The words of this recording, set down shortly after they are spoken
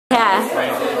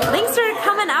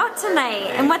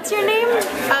tonight. And what's your name?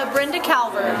 Brenda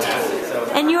Calvert.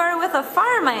 And you are with a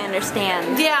farm, I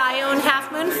understand. Yeah, I own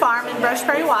Half Moon Farm in Brush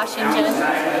Prairie, Washington.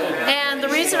 And the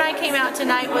reason I came out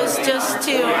tonight was just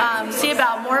to see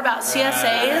more about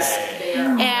CSAs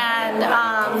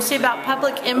and see about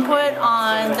public input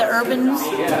on the urban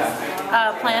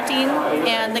planting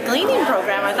and the gleaning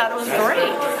program. I thought it was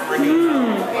great.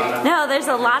 No, there's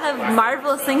a lot of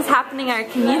marvelous things happening in our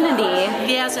community.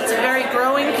 Yes, it's a very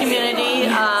growing community.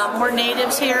 We're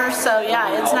natives here, so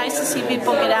yeah, it's nice to see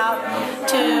people get out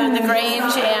to the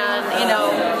Grange and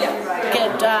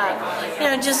get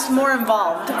just more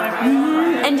involved.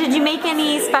 And did you make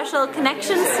any special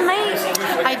connections tonight?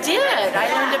 I did. I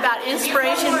learned about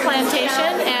Inspiration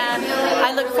Plantation, and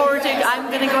I look forward to.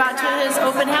 I'm going to go out to his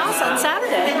open house on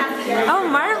Saturday. Oh,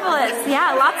 marvelous!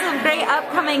 Yeah, lots of great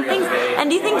upcoming things. And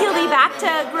do you think you'll be back to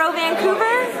Grow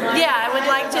Vancouver? Yeah, I would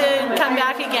like to come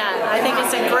back again. I think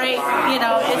it's a great,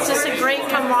 it's just a great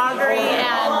camaraderie,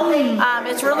 and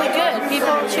it's really good.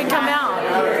 People should come out.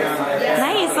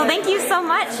 Nice. Well, thank you so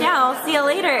much. Yeah, I'll see you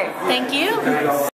later. Thank you.